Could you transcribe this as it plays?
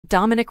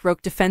Dominic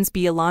Roque defends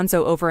B.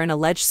 Alonzo over an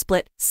alleged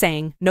split,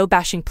 saying, "No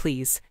bashing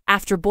please."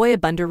 After Boy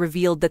Abunda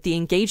revealed that the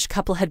engaged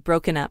couple had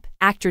broken up,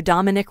 actor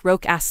Dominic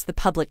Roque asked the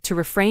public to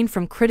refrain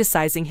from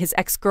criticizing his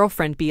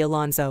ex-girlfriend B.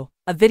 Alonzo.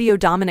 A video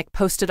Dominic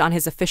posted on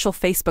his official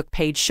Facebook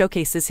page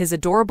showcases his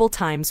adorable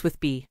times with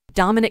B.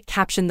 Dominic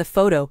captioned the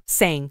photo,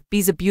 saying,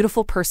 "B's a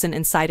beautiful person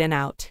inside and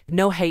out.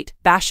 No hate,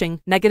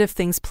 bashing, negative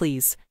things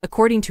please."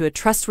 According to a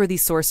trustworthy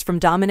source from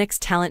Dominic's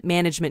talent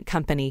management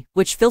company,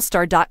 which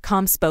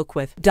Philstar.com spoke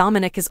with,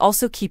 Dominic is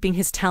also keeping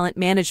his talent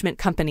management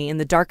company in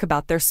the dark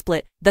about their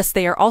split, thus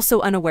they are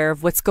also unaware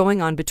of what's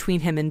going on between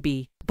him and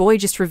B. Boy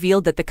just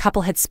revealed that the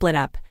couple had split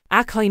up.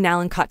 Ako'y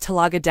nalangkat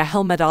talaga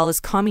dahil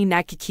madalas kami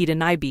nagkikita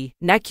ni B.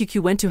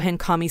 Nagkukuwentuhan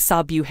kami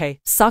sa buhay,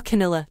 sa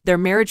kanila, their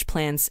marriage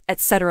plans,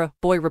 etc.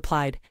 Boy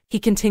replied. He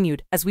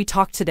continued, "As we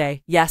talk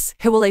today, yes,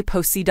 hiwalay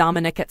po si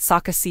Dominic at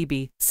Saka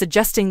CB,"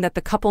 suggesting that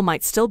the couple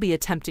might still be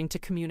attempting to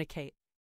communicate.